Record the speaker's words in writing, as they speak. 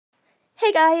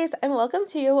Hey guys, and welcome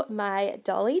to my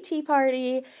Dolly Tea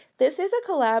Party. This is a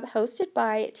collab hosted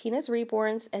by Tina's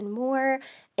Reborns and more.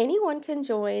 Anyone can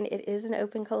join. It is an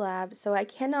open collab, so I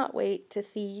cannot wait to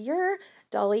see your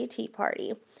Dolly Tea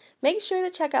Party. Make sure to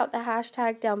check out the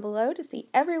hashtag down below to see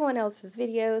everyone else's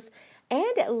videos,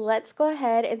 and let's go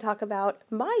ahead and talk about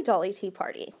my Dolly Tea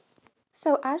Party.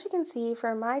 So as you can see,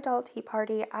 for my doll tea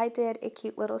party, I did a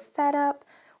cute little setup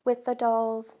with the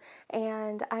dolls,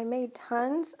 and I made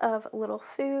tons of little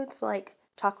foods like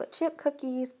chocolate chip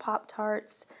cookies,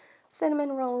 Pop-Tarts,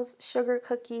 cinnamon rolls, sugar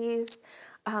cookies,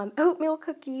 oatmeal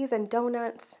cookies, and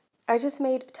donuts. I just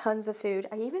made tons of food.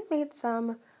 I even made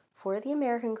some for the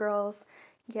American girls.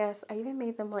 Yes, I even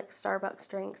made them like Starbucks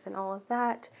drinks and all of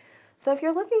that. So if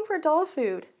you're looking for doll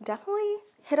food, definitely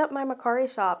hit up my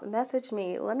mercari shop, message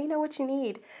me, let me know what you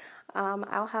need.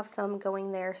 I'll have some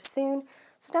going there soon,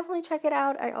 so definitely check it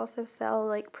out. I also sell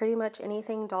like pretty much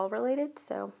anything doll related,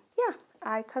 so yeah,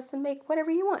 I custom make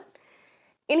whatever you want.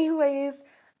 Anyways,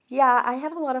 yeah, I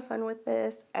had a lot of fun with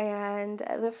this, and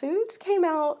the foods came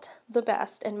out the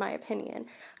best in my opinion.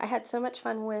 I had so much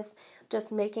fun with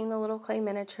just making the little clay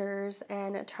miniatures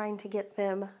and trying to get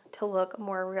them to look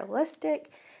more realistic.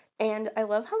 And I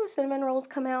love how the cinnamon rolls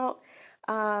come out.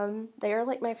 They are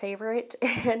like my favorite,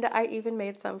 and I even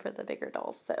made some for the bigger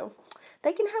dolls, so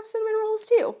they can have cinnamon rolls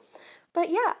too. But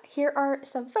yeah, here are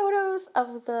some photos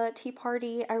of the tea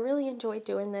party. I really enjoyed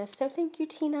doing this, so thank you,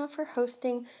 Tina, for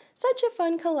hosting such a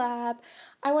fun collab.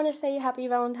 I want to say happy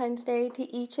Valentine's Day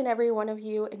to each and every one of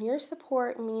you, and your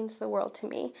support means the world to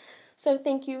me. So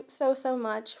thank you so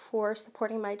much for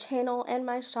supporting my channel and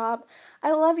my shop.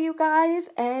 I love you guys,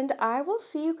 and I will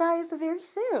see you guys very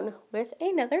soon with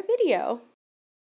another video.